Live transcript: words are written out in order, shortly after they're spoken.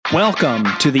Welcome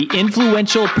to the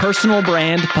Influential Personal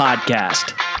Brand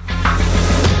Podcast.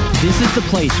 This is the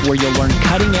place where you'll learn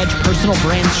cutting-edge personal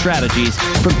brand strategies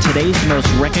from today's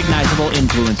most recognizable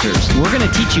influencers. We're going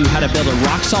to teach you how to build a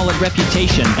rock-solid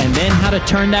reputation and then how to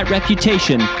turn that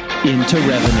reputation into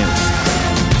revenue.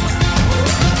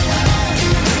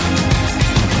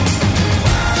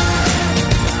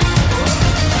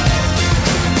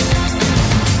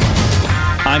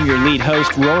 I'm your lead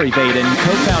host, Rory,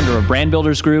 co-founder of Brand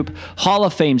Builders Group, Hall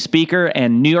of Fame speaker,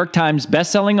 and New York Times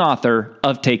bestselling author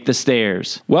of Take the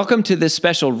Stairs. Welcome to this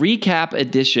special recap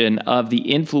edition of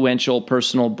the Influential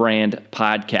Personal Brand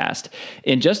Podcast.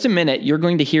 In just a minute, you're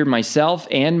going to hear myself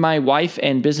and my wife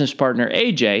and business partner,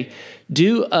 AJ,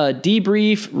 do a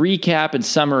debrief, recap, and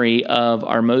summary of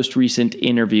our most recent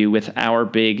interview with our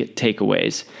big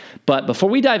takeaways. But before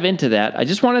we dive into that, I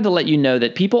just wanted to let you know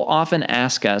that people often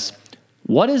ask us,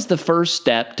 what is the first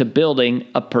step to building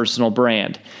a personal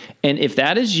brand? And if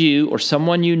that is you or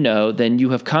someone you know, then you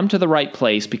have come to the right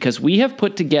place because we have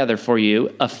put together for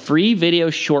you a free video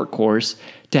short course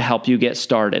to help you get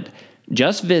started.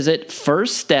 Just visit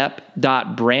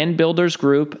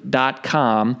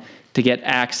firststep.brandbuildersgroup.com to get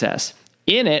access.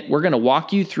 In it, we're going to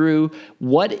walk you through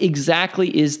what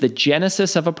exactly is the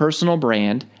genesis of a personal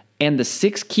brand and the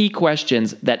 6 key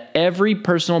questions that every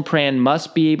personal brand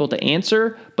must be able to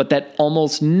answer, but that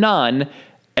almost none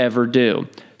ever do.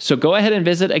 So go ahead and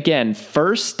visit, again,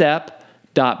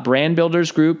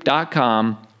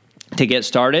 firststep.brandbuildersgroup.com to get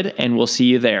started, and we'll see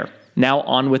you there. Now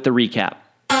on with the recap.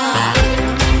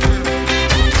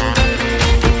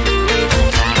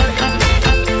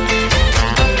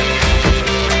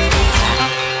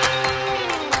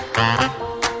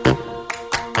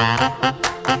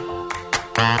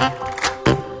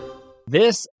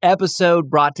 This episode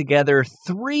brought together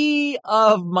 3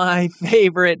 of my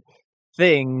favorite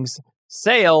things: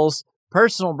 sales,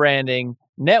 personal branding,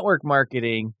 network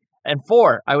marketing, and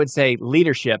 4, I would say,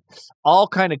 leadership, all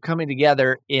kind of coming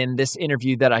together in this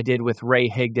interview that I did with Ray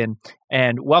Higdon.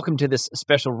 And welcome to this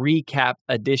special recap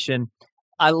edition.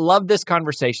 I love this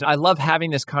conversation. I love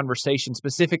having this conversation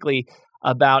specifically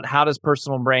about how does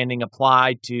personal branding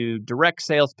apply to direct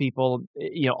salespeople,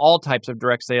 all types of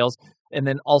direct sales, and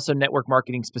then also network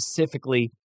marketing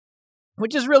specifically,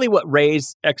 which is really what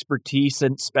Ray's expertise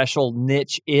and special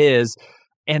niche is.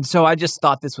 And so I just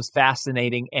thought this was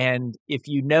fascinating. And if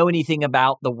you know anything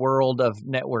about the world of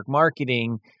network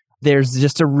marketing, there's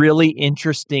just a really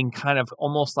interesting kind of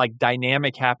almost like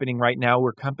dynamic happening right now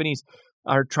where companies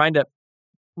are trying to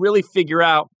really figure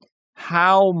out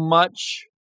how much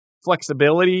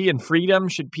flexibility and freedom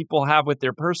should people have with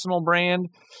their personal brand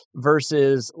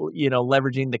versus,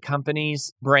 leveraging the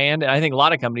company's brand. And I think a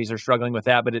lot of companies are struggling with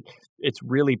that, but it's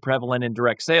really prevalent in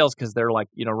direct sales because they're like,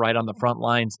 right on the front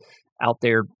lines out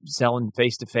there selling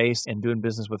face-to-face and doing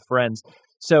business with friends.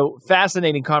 So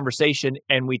fascinating conversation.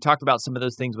 And we talked about some of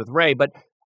those things with Ray, but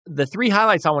the 3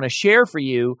 highlights I want to share for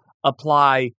you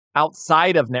apply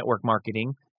outside of network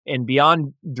marketing and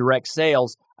beyond direct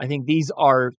sales. I think these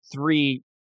are 3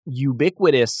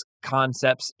 ubiquitous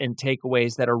concepts and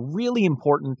takeaways that are really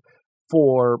important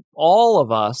for all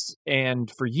of us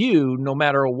and for you, no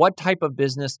matter what type of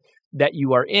business that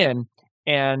you are in.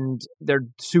 And they're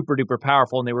super duper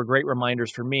powerful, and they were great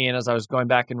reminders for me. And as I was going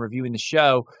back and reviewing the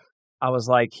show, I was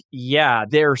like, yeah,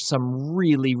 there are some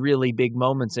really, really big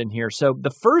moments in here. So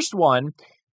the first one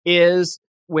is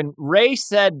when Ray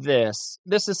said this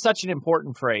is such an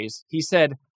important phrase. He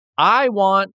said, I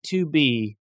want to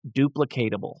be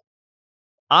duplicatable.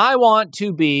 I want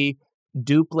to be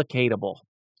duplicatable.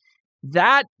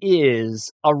 That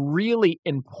is a really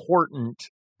important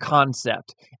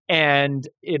concept. And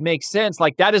it makes sense.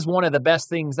 Like that is one of the best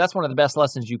things. That's one of the best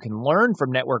lessons you can learn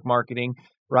from network marketing,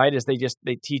 right? Is they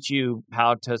teach you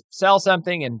how to sell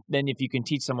something. And then if you can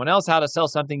teach someone else how to sell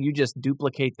something, you just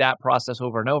duplicate that process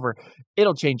over and over.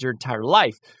 It'll change your entire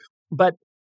life. But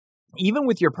even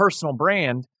with your personal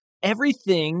brand,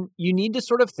 everything you need to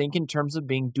sort of think in terms of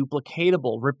being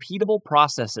duplicatable, repeatable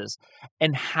processes.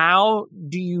 And how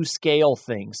do you scale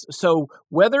things? So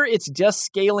whether it's just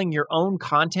scaling your own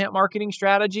content marketing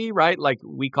strategy, right? Like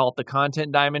we call it the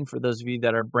content diamond for those of you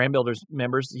that are Brand Builders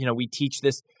members, we teach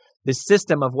this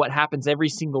system of what happens every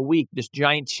single week, this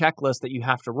giant checklist that you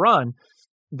have to run.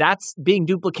 That's being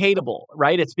duplicatable,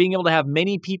 right? It's being able to have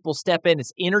many people step in.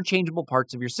 It's interchangeable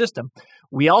parts of your system.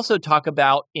 We also talk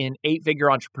about in 8-Figure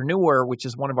Entrepreneur, which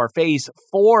is one of our phase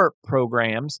 4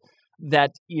 programs,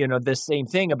 that, this same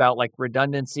thing about like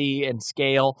redundancy and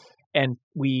scale. And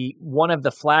one of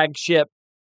the flagship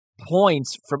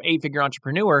points from 8-Figure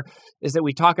Entrepreneur is that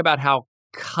we talk about how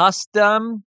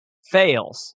custom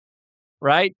fails.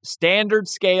 right? Standard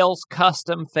scales,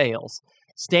 custom fails.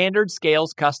 Standard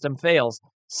scales, custom fails.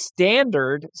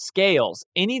 Standard scales,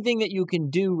 anything that you can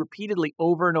do repeatedly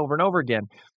over and over and over again.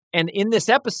 And in this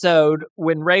episode,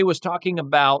 when Ray was talking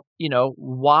about,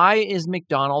 why is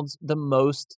McDonald's the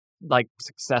most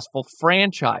successful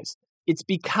franchise? It's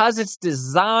because it's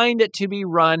designed to be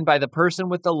run by the person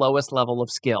with the lowest level of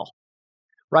skill,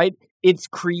 right? It's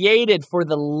created for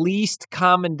the least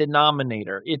common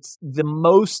denominator. It's the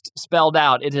most spelled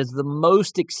out. It is the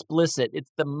most explicit.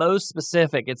 It's the most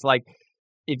specific. It's like,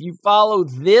 if you follow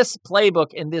this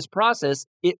playbook and this process,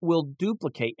 it will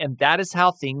duplicate. And that is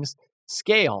how things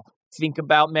scale. Think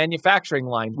about manufacturing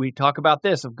lines. We talk about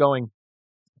this of going,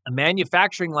 a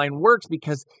manufacturing line works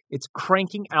because it's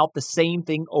cranking out the same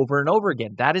thing over and over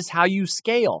again. That is how you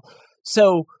scale.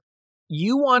 So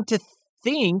you want to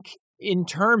think in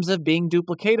terms of being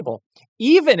duplicatable,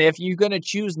 even if you're going to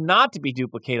choose not to be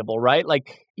duplicatable, right?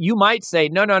 Like you might say,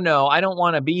 no, I don't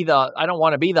want to be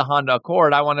the Honda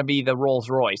Accord. I want to be the Rolls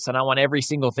Royce, and I want every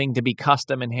single thing to be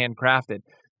custom and handcrafted.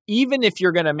 Even if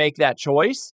you're going to make that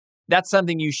choice, that's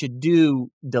something you should do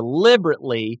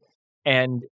deliberately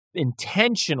and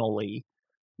intentionally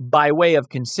by way of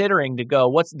considering to go,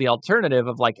 what's the alternative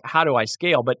of how do I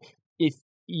scale? But if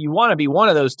you want to be one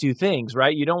of those two things,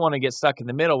 right? You don't want to get stuck in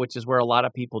the middle, which is where a lot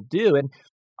of people do. And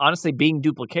honestly, being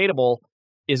duplicatable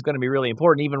is going to be really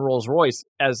important. Even Rolls-Royce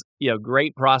has,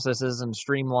 great processes and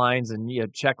streamlines and,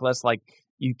 checklists. Like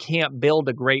you can't build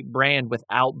a great brand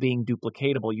without being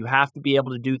duplicatable. You have to be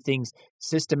able to do things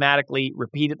systematically,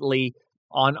 repeatedly,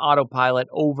 on autopilot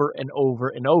over and over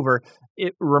and over.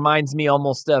 It reminds me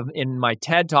almost of in my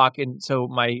TED Talk. And so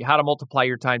my How to Multiply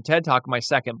Your Time TED Talk, my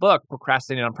second book,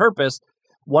 Procrastinating on Purpose,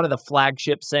 one of the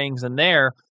flagship sayings in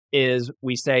there is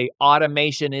we say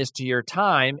automation is to your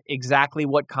time exactly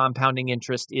what compounding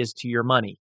interest is to your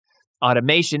money.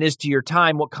 Automation is to your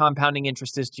time what compounding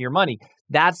interest is to your money.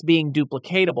 That's being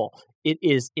duplicatable. It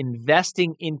is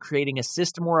investing in creating a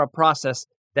system or a process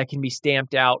that can be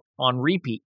stamped out on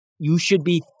repeat. You should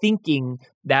be thinking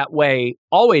that way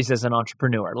always as an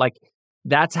entrepreneur. Like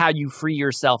that's how you free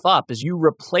yourself up, is you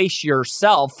replace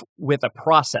yourself with a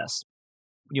process.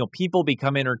 People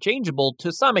become interchangeable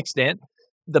to some extent,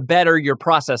 the better your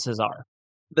processes are.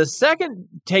 The second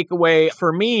takeaway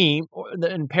for me,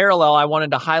 in parallel, I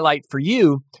wanted to highlight for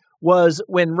you was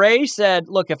when Ray said,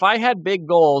 look, if I had big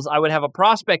goals, I would have a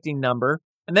prospecting number,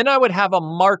 and then I would have a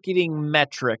marketing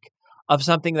metric of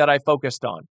something that I focused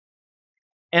on.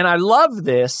 And I love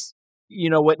this,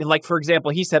 for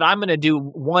example, he said, I'm going to do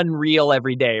 1 reel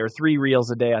every day or 3 reels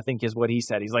a day, I think is what he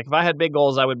said. He's like, if I had big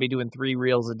goals, I would be doing 3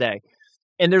 reels a day.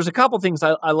 And there's a couple things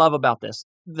I love about this.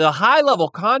 The high level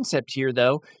concept here,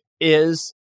 though,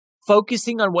 is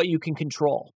focusing on what you can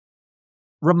control.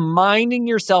 Reminding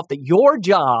yourself that your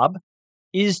job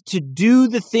is to do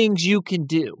the things you can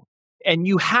do. And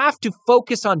you have to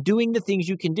focus on doing the things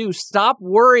you can do. Stop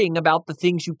worrying about the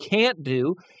things you can't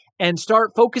do and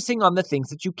start focusing on the things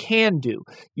that you can do.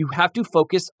 You have to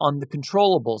focus on the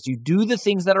controllables. You do the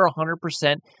things that are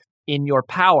 100% in your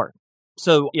power.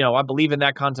 So, I believe in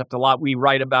that concept a lot. We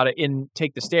write about it in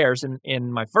Take the Stairs. In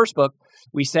my first book,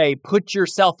 we say, put your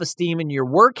self-esteem in your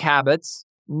work habits,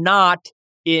 not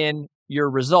in your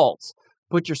results.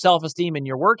 Put your self-esteem in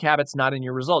your work habits, not in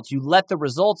your results. You let the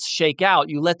results shake out.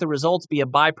 You let the results be a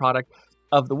byproduct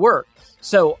of the work.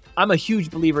 So I'm a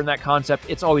huge believer in that concept.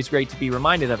 It's always great to be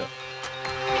reminded of it.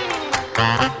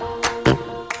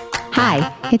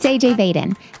 Hi, it's AJ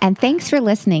Vaden, and thanks for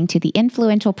listening to the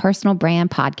Influential Personal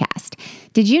Brand Podcast.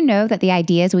 Did you know that the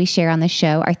ideas we share on the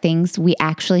show are things we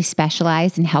actually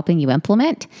specialize in helping you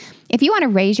implement? If you want to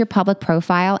raise your public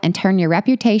profile and turn your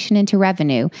reputation into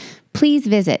revenue, please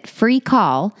visit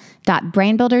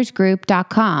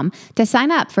freecall.brandbuildersgroup.com to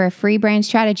sign up for a free brand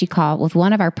strategy call with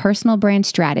one of our personal brand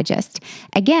strategists.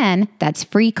 Again, that's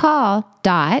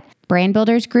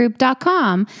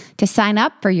freecall.brandbuildersgroup.com to sign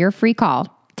up for your free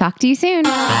call. Talk to you soon.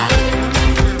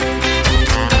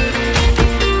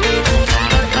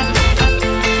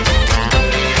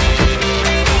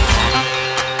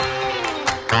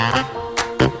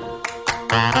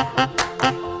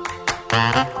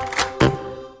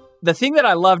 The thing that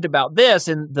I loved about this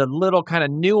and the little kind of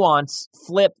nuance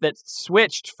flip that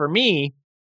switched for me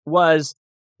was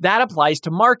that applies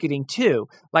to marketing too.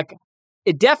 Like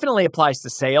it definitely applies to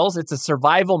sales. It's a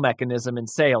survival mechanism in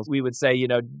sales. We would say,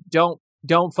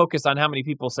 don't focus on how many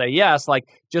people say yes, like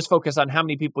just focus on how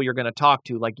many people you're going to talk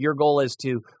to. Like your goal is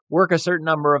to work a certain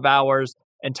number of hours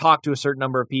and talk to a certain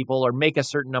number of people or make a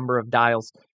certain number of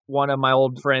dials. One of my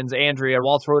old friends, Andrea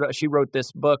Waltz, she wrote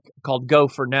this book called Go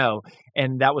for No.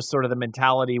 And that was sort of the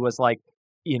mentality was like,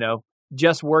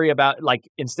 just worry about, like,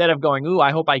 instead of going, ooh,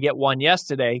 I hope I get one yes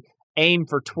today, aim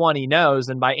for 20 no's.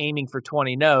 And by aiming for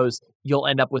 20 no's, you'll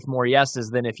end up with more yeses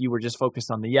than if you were just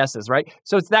focused on the yeses, right?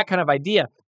 So it's that kind of idea,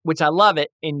 which I love it.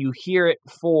 And you hear it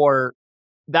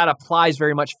that applies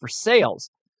very much for sales.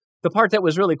 The part that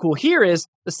was really cool here is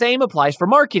the same applies for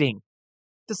marketing.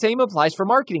 The same applies for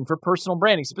marketing, for personal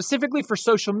branding, specifically for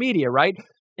social media, right?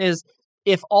 Is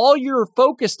if all you're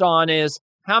focused on is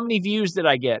how many views did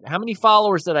I get? How many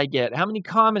followers did I get? How many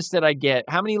comments did I get?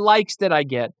 How many likes did I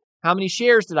get? How many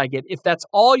shares did I get? If that's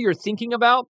all you're thinking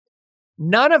about,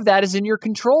 none of that is in your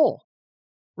control,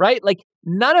 right? Like,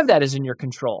 none of that is in your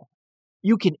control.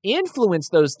 You can influence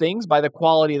those things by the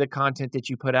quality of the content that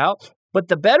you put out, but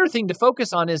the better thing to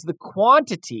focus on is the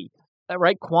quantity,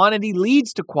 right? Quantity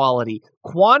leads to quality.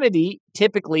 Quantity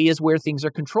typically is where things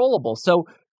are controllable. So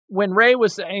when Ray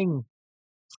was saying,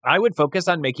 I would focus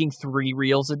on making 3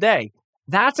 reels a day,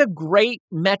 that's a great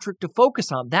metric to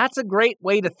focus on. That's a great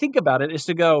way to think about it, is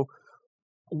to go,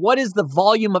 what is the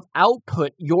volume of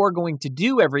output you're going to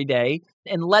do every day,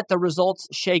 and let the results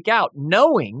shake out,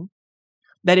 knowing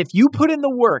that if you put in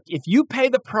the work, if you pay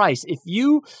the price, if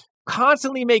you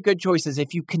constantly make good choices,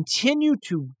 if you continue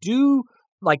to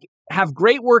have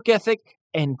great work ethic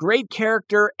and great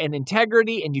character and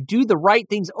integrity, and you do the right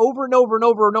things over and over and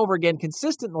over and over again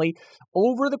consistently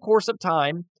over the course of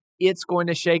time, it's going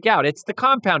to shake out. It's the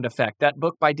compound effect, that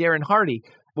book by Darren Hardy,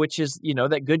 which is,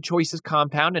 that good choices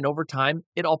compound, and over time,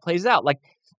 it all plays out. Like,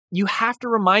 you have to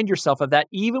remind yourself of that,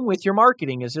 even with your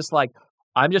marketing. Is just like,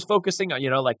 I'm just focusing on,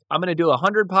 I'm going to do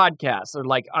 100 podcasts, or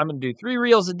like, I'm going to do 3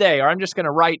 reels a day, or I'm just going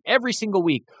to write every single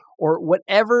week, or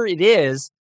whatever it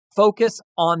is. Focus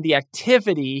on the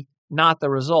activity, not the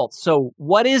results. So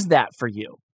what is that for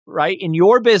you, right? In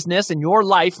your business, in your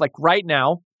life, like right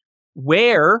now,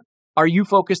 where are you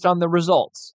focused on the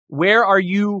results? Where are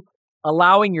you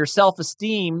allowing your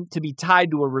self-esteem to be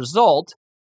tied to a result?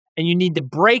 And you need to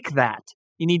break that.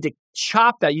 You need to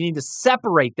chop that. You need to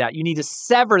separate that. You need to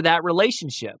sever that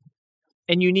relationship.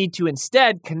 And you need to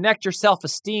instead connect your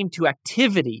self-esteem to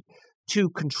activity, to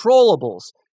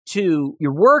controllables, to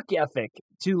your work ethic,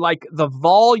 to like the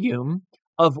volume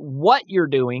of what you're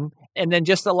doing, and then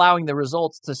just allowing the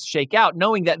results to shake out,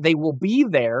 knowing that they will be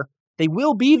there. They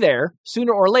will be there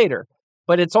sooner or later,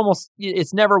 but it's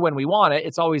never when we want it.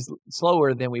 It's always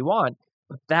slower than we want,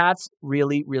 but that's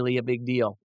really, really a big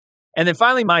deal. And then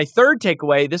finally, my third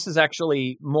takeaway, this is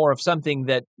actually more of something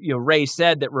that Ray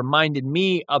said that reminded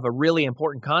me of a really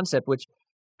important concept, which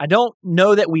I don't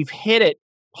know that we've hit it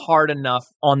hard enough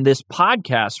on this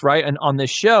podcast, right? And on this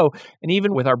show, and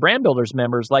even with our Brand Builders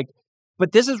members,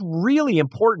 but this is really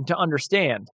important to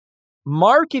understand.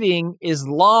 Marketing is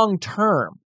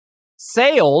long-term.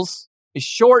 Sales is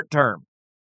short-term.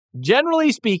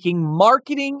 Generally speaking,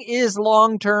 marketing is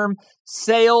long-term.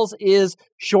 Sales is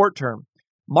short-term.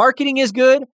 Marketing is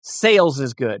good. Sales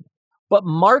is good. But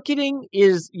marketing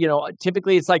is,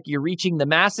 typically it's like you're reaching the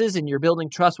masses and you're building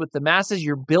trust with the masses.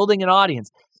 You're building an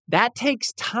audience. That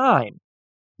takes time.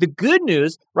 The good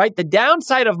news, right? The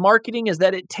downside of marketing is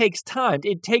that it takes time.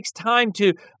 It takes time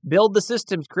to build the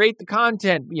systems, create the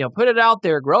content, put it out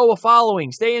there, grow a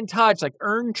following, stay in touch,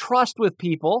 earn trust with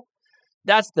people.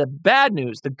 That's the bad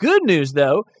news. The good news,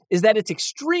 though, is that it's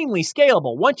extremely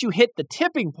scalable. Once you hit the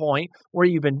tipping point where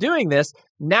you've been doing this,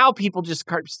 now people just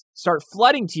start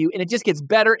flooding to you, and it just gets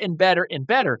better and better and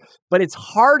better. But it's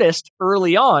hardest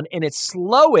early on, and it's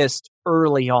slowest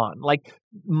early on. Like,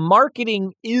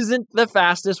 marketing isn't the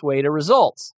fastest way to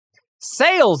results.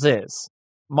 Sales is.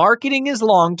 Marketing is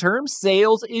long-term.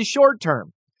 Sales is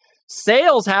short-term.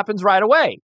 Sales happens right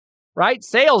away. Right?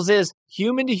 Sales is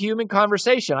human-to-human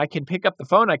conversation. I can pick up the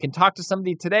phone. I can talk to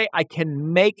somebody today. I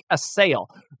can make a sale,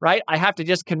 right? I have to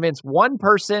just convince one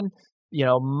person,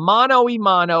 mano y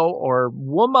mano or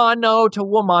womano to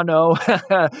womano,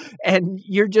 and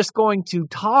you're just going to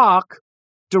talk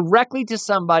directly to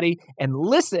somebody and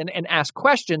listen and ask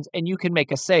questions, and you can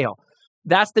make a sale.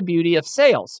 That's the beauty of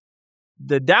sales.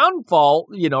 The downfall,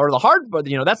 or the hard,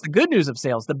 that's the good news of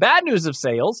sales. The bad news of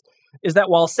sales is that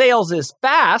while sales is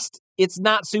fast, it's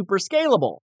not super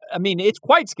scalable. I mean, it's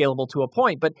quite scalable to a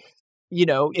point, but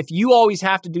if you always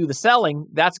have to do the selling,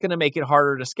 that's going to make it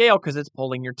harder to scale because it's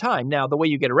pulling your time. Now, the way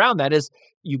you get around that is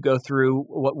you go through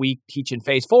what we teach in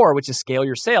phase 4, which is scale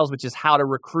your sales, which is how to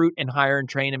recruit and hire and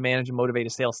train and manage and motivate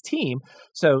a sales team.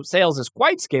 So sales is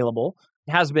quite scalable.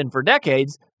 It has been for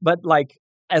decades, but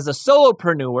as a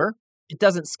solopreneur, it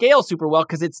doesn't scale super well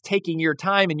because it's taking your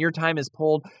time, and your time is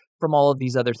pulled from all of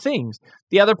these other things.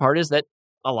 The other part is that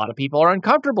a lot of people are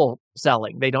uncomfortable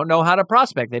selling. They don't know how to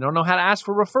prospect. They don't know how to ask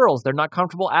for referrals. They're not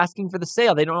comfortable asking for the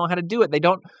sale. They don't know how to do it. They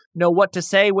don't know what to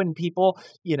say when people,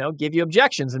 give you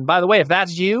objections. And by the way, if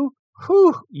that's you,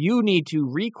 you need to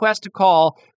request a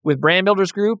call with Brand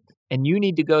Builders Group, and you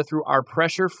need to go through our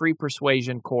Pressure-Free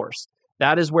Persuasion course.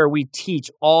 That is where we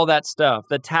teach all that stuff,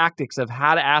 the tactics of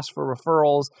how to ask for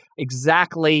referrals,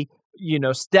 exactly,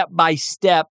 step by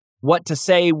step, what to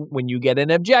say when you get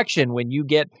an objection, when you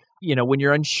get, when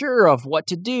you're unsure of what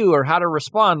to do or how to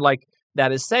respond. Like,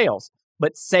 that is sales.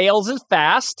 But sales is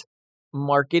fast.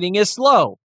 Marketing is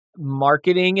slow.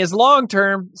 Marketing is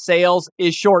long-term. Sales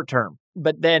is short-term.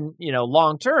 But then,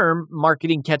 long-term,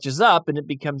 marketing catches up and it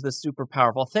becomes this super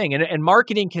powerful thing. And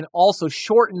marketing can also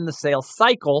shorten the sales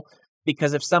cycle,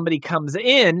 because if somebody comes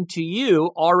in to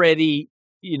you already,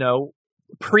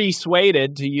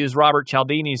 persuaded, to use Robert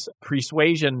Cialdini's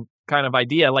persuasion kind of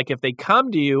idea, like if they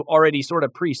come to you already sort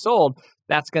of pre-sold,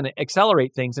 that's going to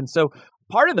accelerate things. And so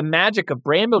part of the magic of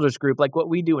Brand Builders Group, like what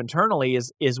we do internally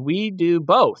is we do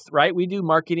both, right? We do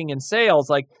marketing and sales.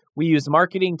 Like, we use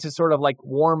marketing to sort of like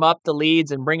warm up the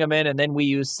leads and bring them in, and then we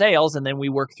use sales, and then we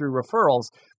work through referrals.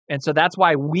 And so that's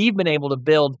why we've been able to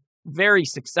build very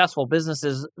successful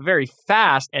businesses very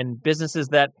fast, and businesses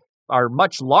that are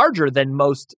much larger than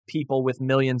most people with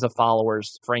millions of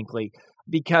followers, frankly,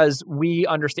 because we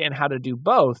understand how to do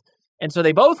both. And so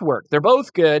they both work. They're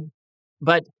both good,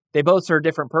 but they both serve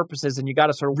different purposes, and you got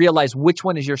to sort of realize which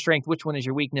one is your strength, which one is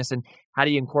your weakness, and how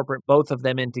do you incorporate both of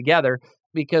them in together,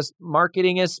 because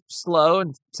marketing is slow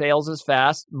and sales is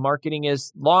fast. Marketing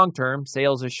is long-term,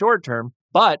 sales is short-term,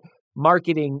 but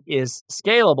marketing is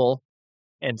scalable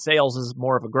and sales is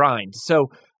more of a grind.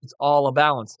 So it's all a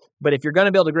balance. But if you're going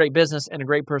to build a great business and a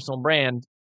great personal brand,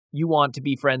 you want to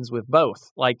be friends with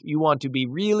both. Like, you want to be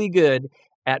really good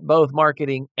at both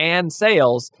marketing and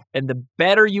sales. And the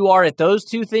better you are at those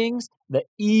two things, the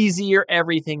easier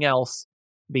everything else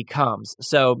becomes.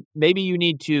 So maybe you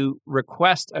need to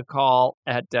request a call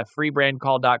at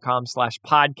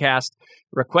freebrandcall.com/podcast.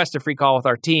 Request a free call with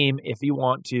our team if you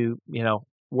want to,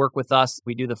 work with us.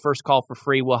 We do the first call for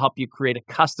free. We'll help you create a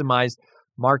customized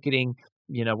marketing.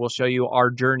 We'll show you our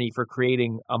journey for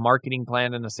creating a marketing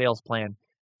plan and a sales plan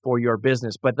for your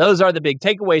business. But those are the big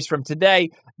takeaways from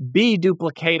today. Be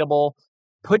duplicatable.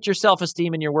 Put your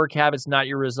self-esteem in your work habits, not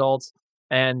your results.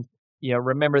 And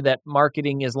remember that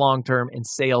marketing is long-term and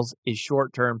sales is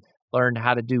short-term. Learn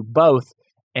how to do both,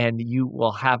 and you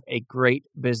will have a great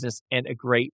business and a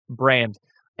great brand.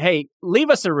 Hey, leave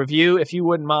us a review if you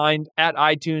wouldn't mind at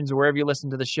iTunes or wherever you listen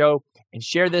to the show, and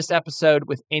share this episode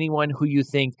with anyone who you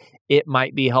think it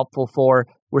might be helpful for.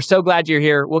 We're so glad you're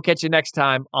here. We'll catch you next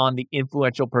time on the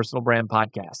Influential Personal Brand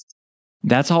Podcast.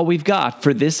 That's all we've got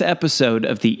for this episode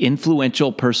of the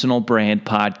Influential Personal Brand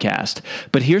Podcast.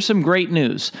 But here's some great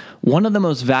news. One of the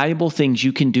most valuable things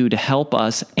you can do to help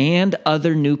us and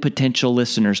other new potential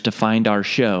listeners to find our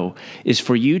show is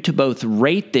for you to both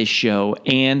rate this show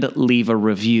and leave a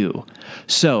review.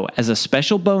 So, as a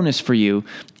special bonus for you,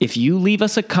 if you leave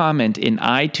us a comment in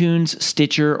iTunes,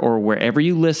 Stitcher, or wherever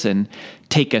you listen,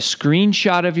 take a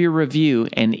screenshot of your review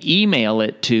and email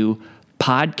it to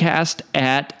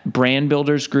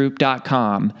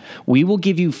podcast@brandbuildersgroup.com. We will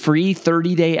give you free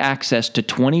 30-day access to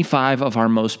 25 of our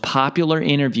most popular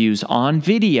interviews on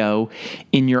video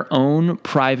in your own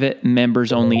private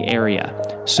members-only area.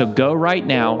 So go right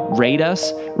now, rate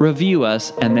us, review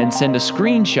us, and then send a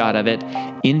screenshot of it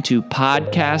into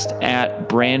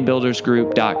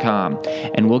podcast@brandbuildersgroup.com.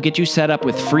 And we'll get you set up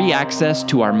with free access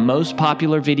to our most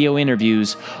popular video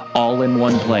interviews all in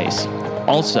one place.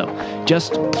 Also,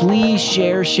 just please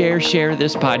share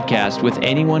this podcast with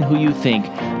anyone who you think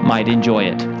might enjoy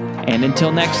it. And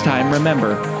until next time,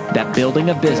 remember that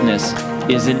building a business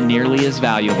isn't nearly as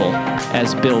valuable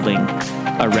as building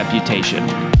a reputation.